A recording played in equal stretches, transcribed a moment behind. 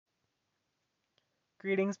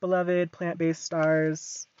Greetings, beloved plant-based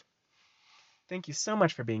stars. Thank you so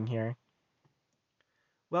much for being here.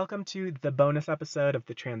 Welcome to the bonus episode of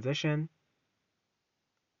The Transition.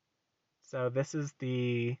 So this is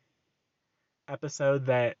the episode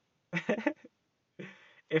that,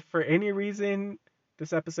 if for any reason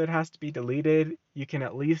this episode has to be deleted, you can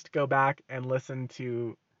at least go back and listen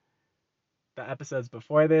to the episodes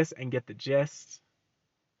before this and get the gist.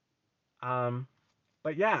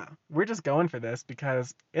 But yeah, we're just going for this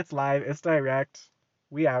because it's live, it's direct,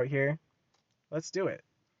 we out here. Let's do it.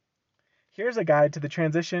 Here's a guide to the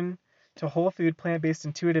transition to whole food, plant-based,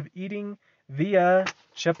 intuitive eating via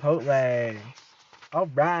Chipotle. All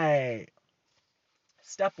right.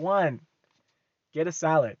 Step 1, get a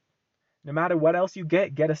salad. No matter what else you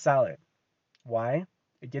get a salad. Why?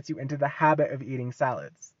 It gets you into the habit of eating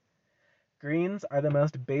salads. Greens are the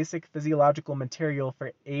most basic physiological material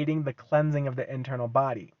for aiding the cleansing of the internal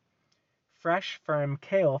body. Fresh, firm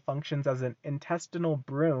kale functions as an intestinal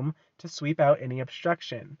broom to sweep out any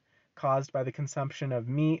obstruction caused by the consumption of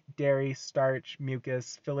meat, dairy, starch,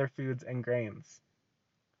 mucus, filler foods, and grains.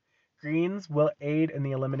 Greens will aid in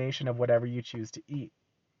the elimination of whatever you choose to eat.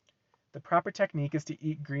 The proper technique is to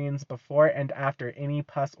eat greens before and after any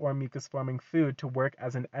pus or mucus-forming food to work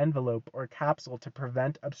as an envelope or capsule to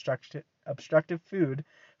prevent obstructive food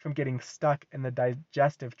from getting stuck in the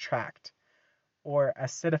digestive tract or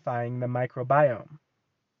acidifying the microbiome.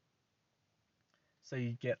 So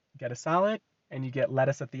you get a salad and you get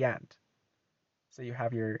lettuce at the end. So you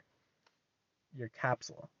have your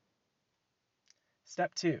capsule.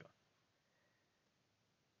 Step 2.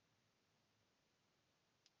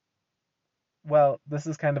 Well, this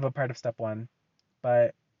is kind of a part of step 1,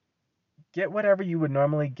 but get whatever you would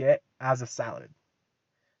normally get as a salad.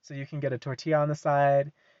 So you can get a tortilla on the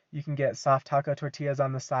side, you can get soft taco tortillas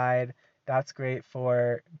on the side. That's great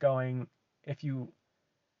for going if you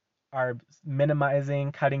are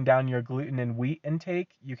minimizing, cutting down your gluten and wheat intake.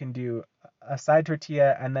 You can do a side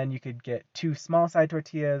tortilla and then you could get 2 small side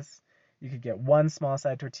tortillas. You could get 1 small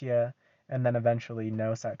side tortilla and then eventually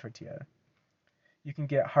no side tortilla. You can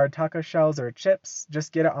get hard taco shells or chips,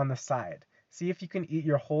 just get it on the side. See if you can eat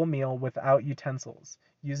your whole meal without utensils,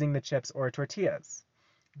 using the chips or tortillas.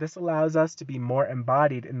 This allows us to be more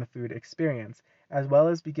embodied in the food experience, as well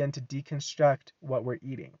as begin to deconstruct what we're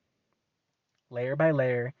eating. Layer by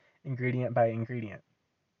layer, ingredient by ingredient.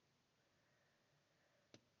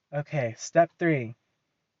 Okay, step 3.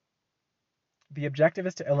 The objective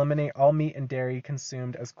is to eliminate all meat and dairy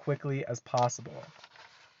consumed as quickly as possible.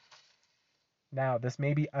 Now, this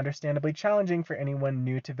may be understandably challenging for anyone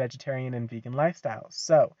new to vegetarian and vegan lifestyles,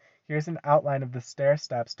 so here's an outline of the stair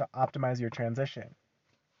steps to optimize your transition.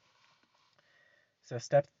 So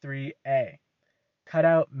step 3A, cut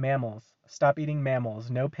out mammals. Stop eating mammals,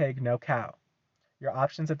 no pig, no cow. Your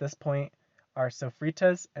options at this point are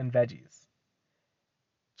sofritas and veggies.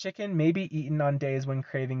 Chicken may be eaten on days when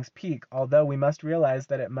cravings peak, although we must realize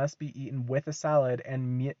that it must be eaten with a salad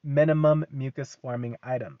and minimum mucus-forming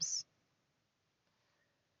items.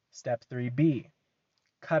 Step 3B,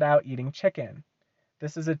 cut out eating chicken.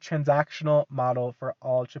 This is a transactional model for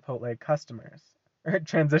all Chipotle customers. Or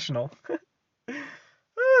transitional.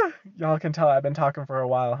 Y'all can tell I've been talking for a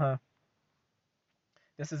while, huh?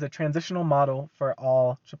 This is a transitional model for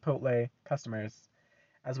all Chipotle customers.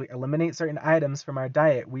 As we eliminate certain items from our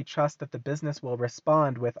diet, we trust that the business will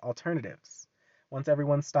respond with alternatives. Once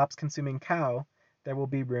everyone stops consuming cow, there will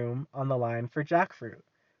be room on the line for jackfruit.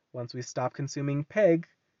 Once we stop consuming pig,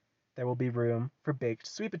 there will be room for baked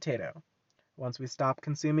sweet potato. Once we stop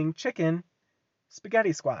consuming chicken,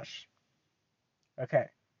 spaghetti squash. Okay,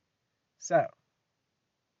 so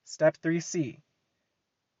step 3C.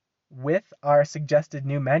 With our suggested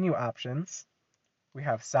new menu options, we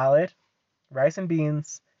have salad, rice and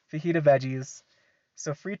beans, fajita veggies,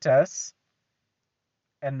 sofritas,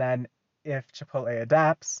 and then, if Chipotle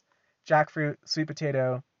adapts, jackfruit, sweet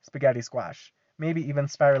potato, spaghetti squash, maybe even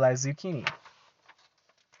spiralized zucchini.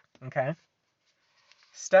 Okay?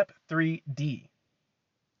 Step 3D.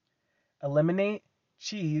 Eliminate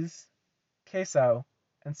cheese, queso,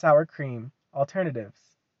 and sour cream alternatives.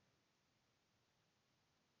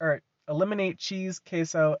 Or eliminate cheese,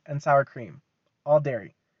 queso, and sour cream, all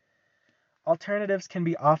dairy. Alternatives can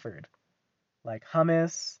be offered, like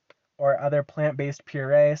hummus or other plant-based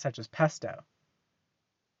puree such as pesto.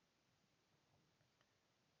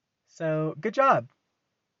 So, good job.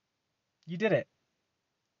 You did it.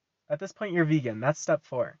 At this point, you're vegan. That's step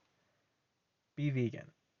 4. Be vegan.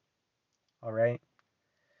 All right?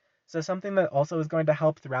 So something that also is going to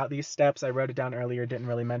help throughout these steps, I wrote it down earlier, didn't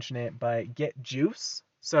really mention it, but get juice.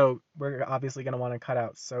 So we're obviously going to want to cut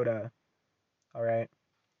out soda All right.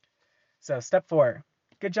 So step 4.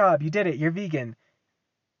 Good job. You did it. You're vegan.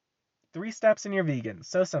 3 steps and you're vegan.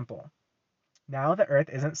 So simple. Now the earth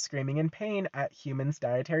isn't screaming in pain at humans'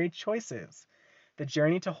 dietary choices. The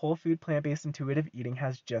journey to whole food, plant-based, intuitive eating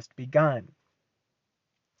has just begun.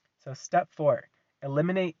 So step 4.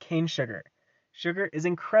 Eliminate cane sugar. Sugar is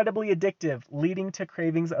incredibly addictive, leading to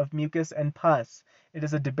cravings of mucus and pus. It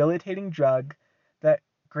is a debilitating drug that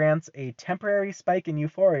grants a temporary spike in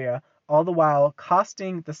euphoria, all the while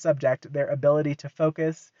costing the subject their ability to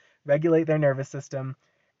focus, regulate their nervous system,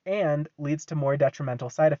 and leads to more detrimental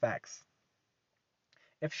side effects.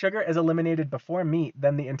 If sugar is eliminated before meat,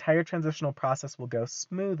 then the entire transitional process will go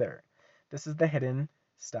smoother. This is the hidden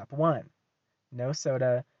step 1. No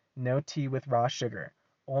soda, no tea with raw sugar.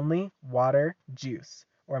 Only water, juice,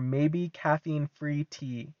 or maybe caffeine-free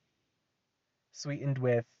tea sweetened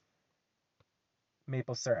with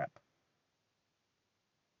maple syrup.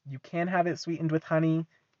 You can have it sweetened with honey.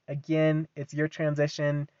 Again, it's your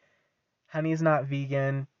transition. Honey's not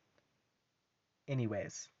vegan.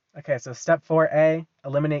 Anyways. Okay, so step 4A,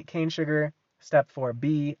 eliminate cane sugar. Step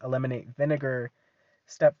 4B, eliminate vinegar.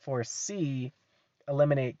 Step 4C,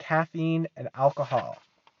 eliminate caffeine and alcohol.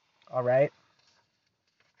 All right?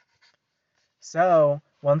 So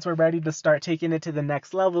once we're ready to start taking it to the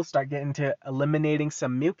next level, start getting to eliminating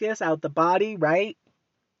some mucus out the body, right?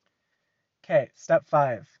 Okay, step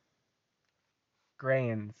 5,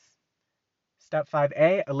 grains. Step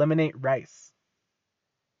 5A, eliminate rice.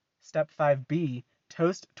 Step 5B,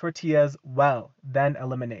 toast tortillas well, then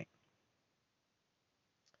eliminate.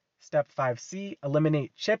 Step 5C,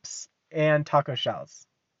 eliminate chips and taco shells.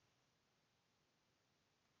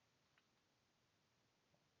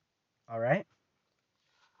 All right?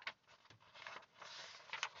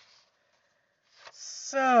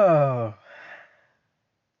 So,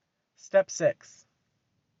 step 6,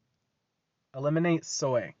 eliminate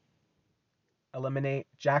soy. Eliminate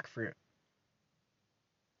jackfruit,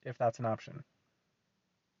 if that's an option.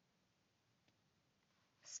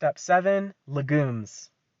 Step 7, legumes.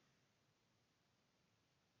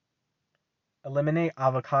 Eliminate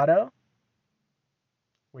avocado,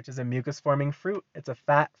 which is a mucus-forming fruit. It's a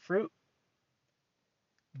fat fruit.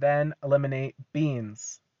 Then eliminate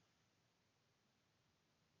beans.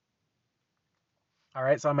 All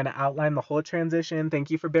right, so I'm going to outline the whole transition.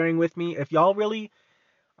 Thank you for bearing with me. If y'all really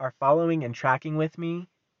are following and tracking with me,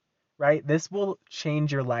 right, this will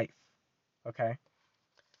change your life, okay?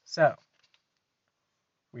 So,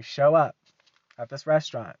 we show up at this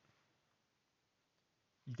restaurant.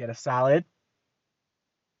 You get a salad,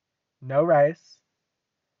 no rice.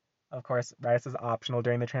 Of course, rice is optional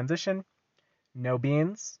during the transition. No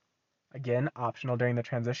beans, again, optional during the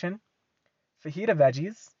transition. Fajita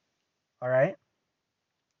veggies, all right?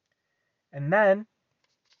 And then,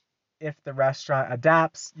 if the restaurant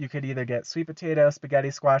adapts, you could either get sweet potato, spaghetti,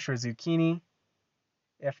 squash, or zucchini.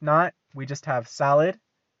 If not, we just have salad,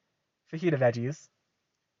 fajita veggies,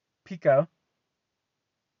 pico,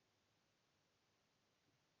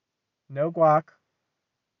 no guac,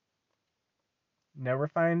 no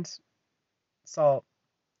refined salt,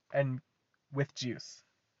 and with juice.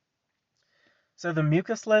 So the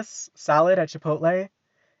mucusless salad at Chipotle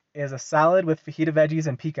is a salad with fajita veggies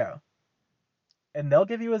and pico. And they'll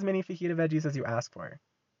give you as many fajita veggies as you ask for,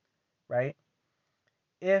 right?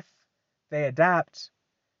 If they adapt,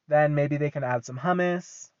 then maybe they can add some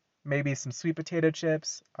hummus, maybe some sweet potato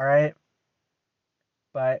chips, all right?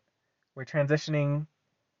 But we're transitioning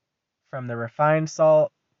from the refined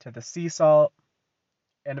salt to the sea salt,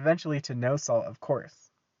 and eventually to no salt, of course.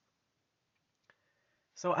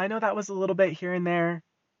 So I know that was a little bit here and there.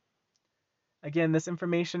 Again, this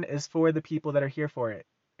information is for the people that are here for it.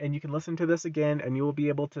 And you can listen to this again and you will be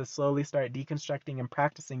able to slowly start deconstructing and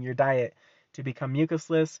practicing your diet to become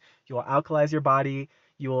mucusless. You will alkalize your body.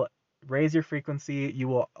 You will raise your frequency. You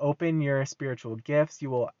will open your spiritual gifts. You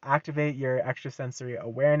will activate your extrasensory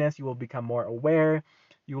awareness. You will become more aware.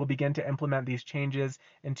 You will begin to implement these changes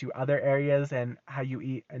into other areas and how you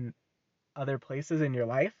eat in other places in your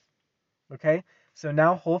life. Okay? So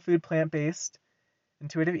now whole food, plant-based,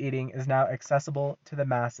 intuitive eating is now accessible to the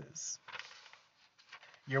masses.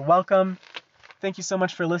 You're welcome. Thank you so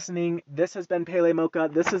much for listening. This has been Pele Mocha.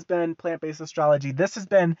 This has been Plant-Based Astrology. This has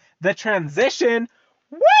been The Transition.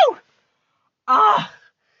 Woo!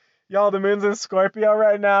 Y'all, the moon's in Scorpio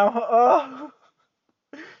right now. Oh.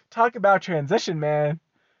 Talk about transition, man.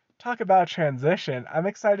 Talk about transition. I'm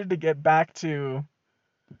excited to get back to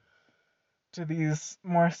these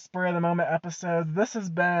more spur of the moment episodes. This has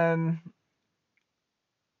been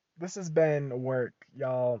work,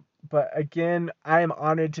 y'all. But again, I am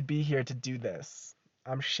honored to be here to do this.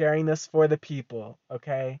 I'm sharing this for the people,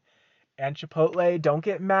 okay? And Chipotle, don't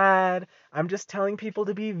get mad. I'm just telling people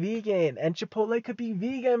to be vegan. And Chipotle could be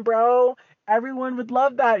vegan, bro. Everyone would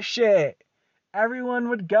love that shit. Everyone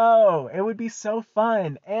would go. It would be so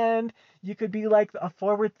fun. And you could be like a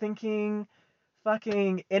forward thinking,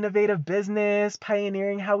 fucking innovative business,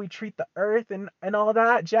 pioneering how we treat the earth and all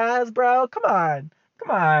that jazz, bro. Come on.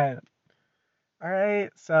 Come on. All right.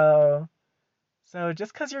 So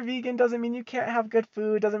just because you're vegan doesn't mean you can't have good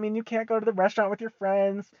food, doesn't mean you can't go to the restaurant with your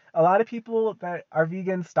friends. A lot of people that are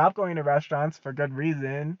vegans stop going to restaurants for good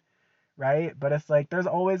reason, right? But it's like there's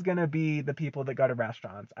always going to be the people that go to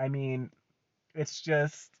restaurants. I mean, it's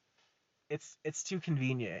just it's too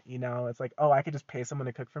convenient, you know? It's like, "Oh, I could just pay someone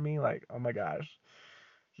to cook for me." Like, "Oh my gosh."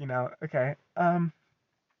 You know? Okay.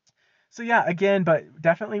 So yeah, again, but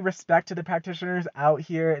definitely respect to the practitioners out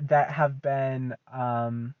here that have been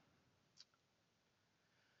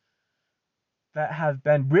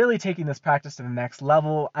really taking this practice to the next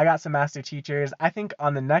level. I got some master teachers. I think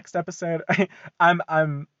on the next episode, I'm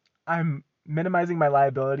I'm I'm minimizing my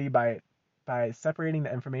liability by separating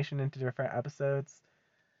the information into different episodes.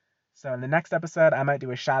 So in the next episode, I might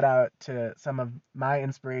do a shout out to some of my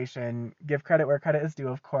inspiration. Give credit where credit is due,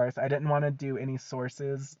 of course. I didn't want to do any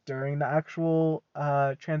sources during the actual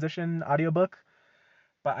transition audiobook,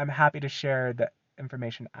 but I'm happy to share the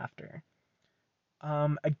information after.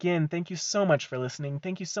 Again, thank you so much for listening.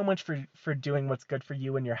 Thank you so much for doing what's good for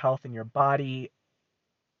you and your health and your body.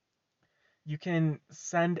 You can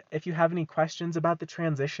send, if you have any questions about the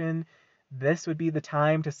transition, this would be the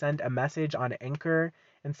time to send a message on Anchor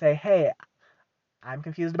and say, hey, I'm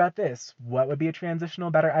confused about this. What would be a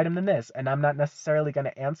transitional better item than this? And I'm not necessarily going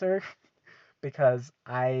to answer because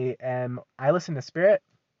I listen to Spirit.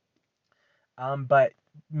 But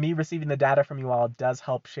me receiving the data from you all does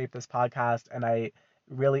help shape this podcast, and I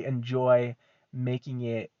really enjoy making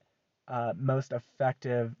it most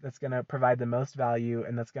effective, that's going to provide the most value,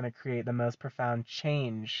 and that's going to create the most profound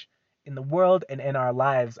change in the world and in our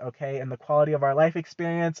lives, okay? And the quality of our life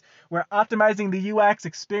experience. We're optimizing the UX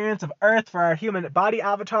experience of Earth for our human body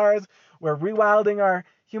avatars. We're rewilding our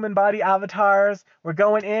human body avatars. We're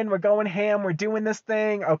going in, we're going ham, we're doing this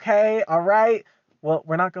thing, okay? All right? Well,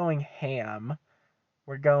 we're not going ham.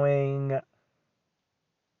 We're going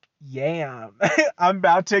yam. I'm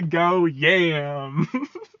about to go yam.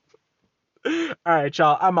 All right,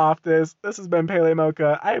 y'all. I'm off this. This has been Pele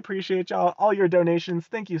Mocha. I appreciate y'all, all your donations.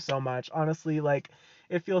 Thank you so much. Honestly, like,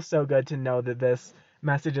 it feels so good to know that this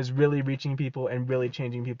message is really reaching people and really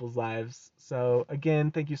changing people's lives. So, again,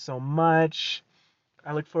 thank you so much.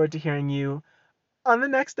 I look forward to hearing you on the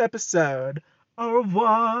next episode. Au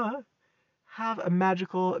revoir. Have a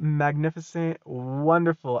magical, magnificent,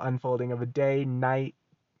 wonderful unfolding of a day, night,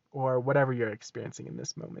 or whatever you're experiencing in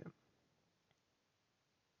this moment.